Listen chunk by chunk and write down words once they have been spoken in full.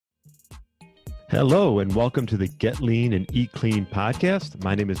Hello, and welcome to the Get Lean and Eat Clean podcast.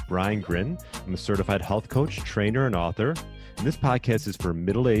 My name is Brian Grin. I'm a certified health coach, trainer, and author. And this podcast is for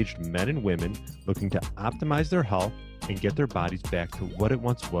middle-aged men and women looking to optimize their health and get their bodies back to what it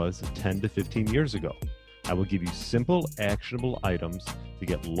once was 10 to 15 years ago. I will give you simple, actionable items to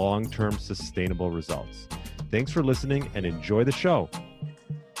get long-term sustainable results. Thanks for listening and enjoy the show.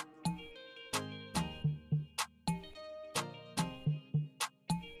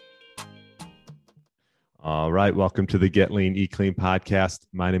 All right. Welcome to the Get Lean, Eat Clean podcast.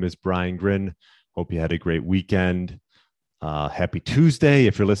 My name is Brian Grin. Hope you had a great weekend. Happy Tuesday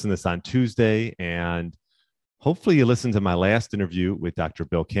if you're listening to this on Tuesday. And hopefully you listened to my last interview with Dr.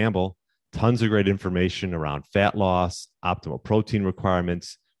 Bill Campbell. Tons of great information around fat loss, optimal protein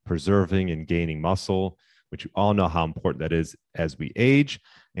requirements, preserving and gaining muscle, which you all know how important that is as we age.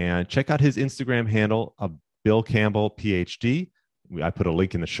 And check out his Instagram handle of Bill Campbell, PhD. I put a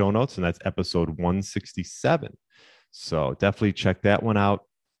link in the show notes, and that's episode 167. So definitely check that one out.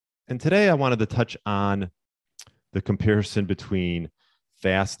 And today I wanted to touch on the comparison between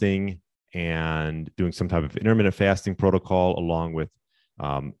fasting and doing some type of intermittent fasting protocol, along with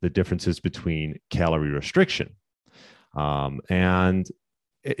the differences between calorie restriction. And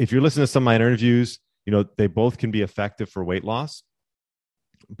if you're listening to some of my interviews, you know, they both can be effective for weight loss.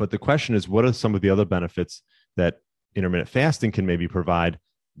 But the question is, what are some of the other benefits that intermittent fasting can maybe provide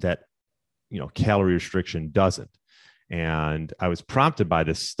that, you know, calorie restriction doesn't? And I was prompted by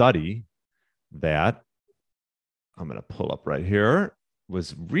this study that I'm going to pull up right here,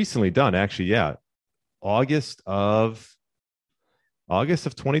 was recently done, actually. Yeah. August of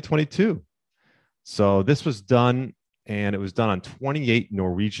 2022. So this was done, and it was done on 28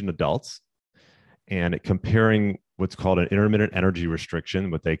 Norwegian adults, and it comparing what's called an intermittent energy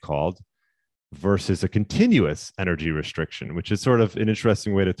restriction, what they called, versus a continuous energy restriction, which is sort of an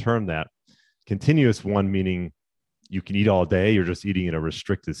interesting way to term that. Continuous one meaning you can eat all day, you're just eating in a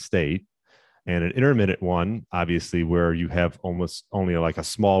restricted state. And an intermittent one, obviously, where you have almost only like a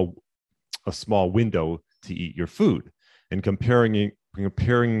small window to eat your food, and comparing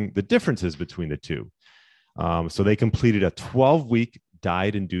the differences between the two. So they completed a 12-week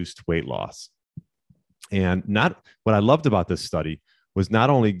diet-induced weight loss. And what I loved about this study was not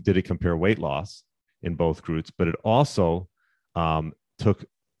only did it compare weight loss in both groups, but it also took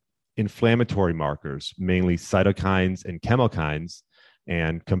inflammatory markers, mainly cytokines and chemokines,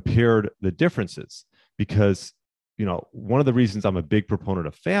 and compared the differences. Because, you know, one of the reasons I'm a big proponent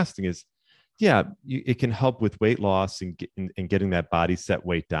of fasting is, it can help with weight loss and getting that body set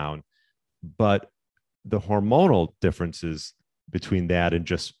weight down. But the hormonal differences between that and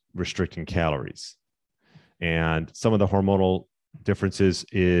just restricting calories. And some of the hormonal differences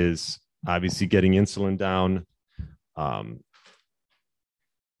is obviously getting insulin down,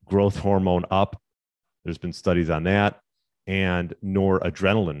 growth hormone up. There's been studies on that, and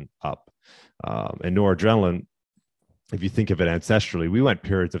noradrenaline up. And noradrenaline, if you think of it ancestrally, we went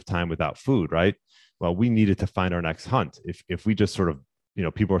periods of time without food, right? Well, we needed to find our next hunt. If we just sort of, you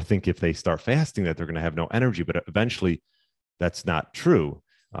know, people think if they start fasting that they're going to have no energy, but eventually that's not true.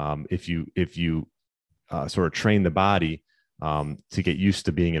 If you sort of train the body to get used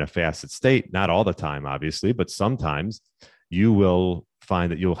to being in a fasted state, not all the time, obviously, but sometimes you will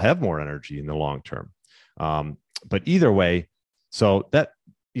find that you'll have more energy in the long term. But either way, so that,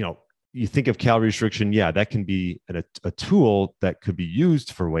 you know, you think of calorie restriction, that can be a tool that could be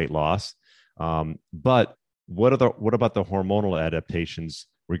used for weight loss. But what about the hormonal adaptations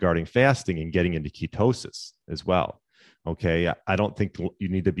regarding fasting and getting into ketosis as well? Okay, I don't think you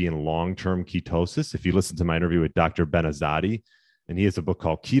need to be in long-term ketosis. If you listen to my interview with Dr. Ben Azadi, and he has a book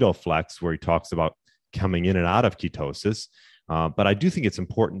called Keto Flex, where he talks about coming in and out of ketosis. But I do think it's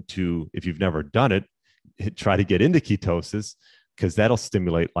important to, if you've never done it, try to get into ketosis, because that'll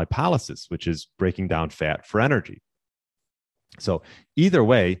stimulate lipolysis, which is breaking down fat for energy. So either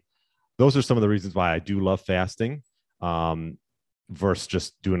way, those are some of the reasons why I do love fasting versus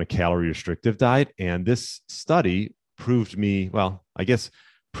just doing a calorie restrictive diet. And this study proved me right, I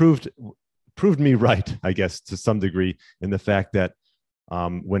guess, to some degree, in the fact that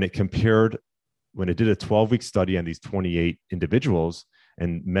when it did a 12-week study on these 28 individuals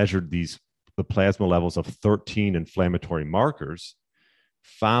and measured the plasma levels of 13 inflammatory markers,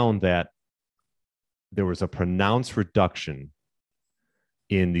 found that there was a pronounced reduction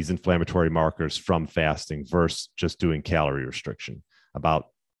in these inflammatory markers from fasting versus just doing calorie restriction, about,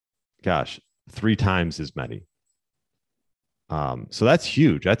 3 times as many. So that's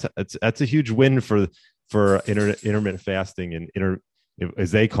huge. That's a huge win for intermittent fasting and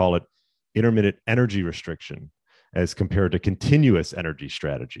as they call it, intermittent energy restriction. as compared to continuous energy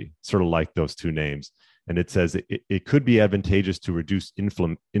strategy, sort of like those two names. And it says it could be advantageous to reduce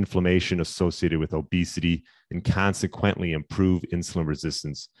inflammation associated with obesity and consequently improve insulin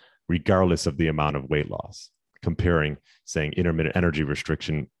resistance, regardless of the amount of weight loss. Comparing, saying intermittent energy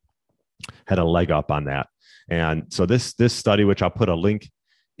restriction had a leg up on that. And so this study, which I'll put a link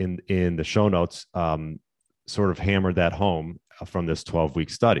in the show notes, sort of hammered that home from this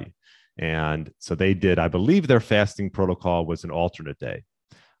 12-week study. And so they did, I believe their fasting protocol was an alternate day.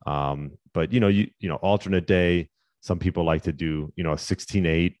 But, alternate day, some people like to do, a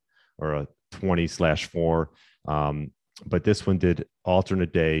 16-8 or a 20/4. But this one did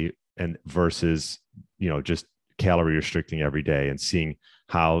alternate day and versus, just calorie restricting every day and seeing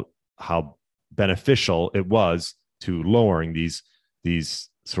how beneficial it was to lowering these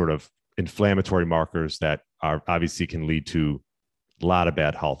sort of inflammatory markers that are obviously can lead to a lot of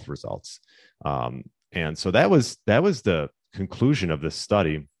bad health results. And so that was the conclusion of this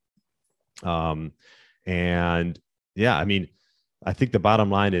study. And yeah, I mean, I think the bottom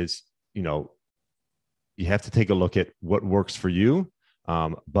line is, you have to take a look at what works for you.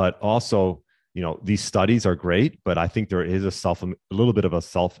 But also, these studies are great, but I think there is a little bit of a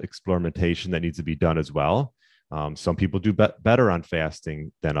self-experimentation that needs to be done as well. Some people do better on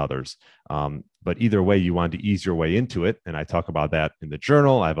fasting than others. But either way, you want to ease your way into it. And I talk about that in the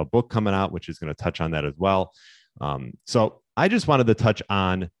journal. I have a book coming out, which is going to touch on that as well. So I just wanted to touch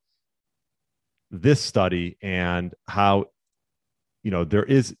on this study and how, there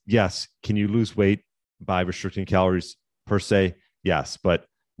is, yes, can you lose weight by restricting calories per se? Yes. But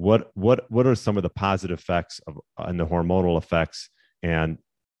what are some of the positive effects and the hormonal effects, and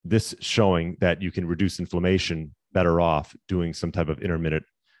this showing that you can reduce inflammation better off doing some type of intermittent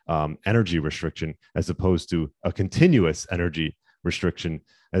energy restriction as opposed to a continuous energy restriction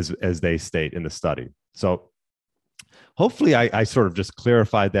as they state in the study. So hopefully I sort of just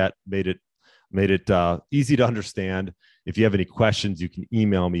clarified that, made it easy to understand. If you have any questions, you can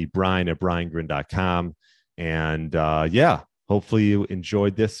email me, brian@briangrin.com. And hopefully you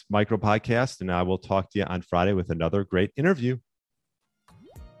enjoyed this micro podcast, and I will talk to you on Friday with another great interview.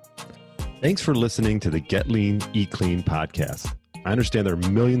 Thanks for listening to the Get Lean, Eat Clean podcast. I understand there are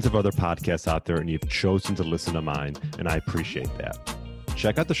millions of other podcasts out there, and you've chosen to listen to mine, and I appreciate that.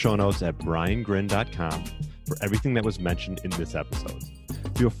 Check out the show notes at briangrin.com for everything that was mentioned in this episode.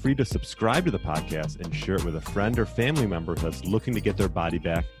 Feel free to subscribe to the podcast and share it with a friend or family member that's looking to get their body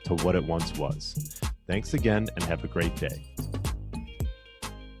back to what it once was. Thanks again, and have a great day.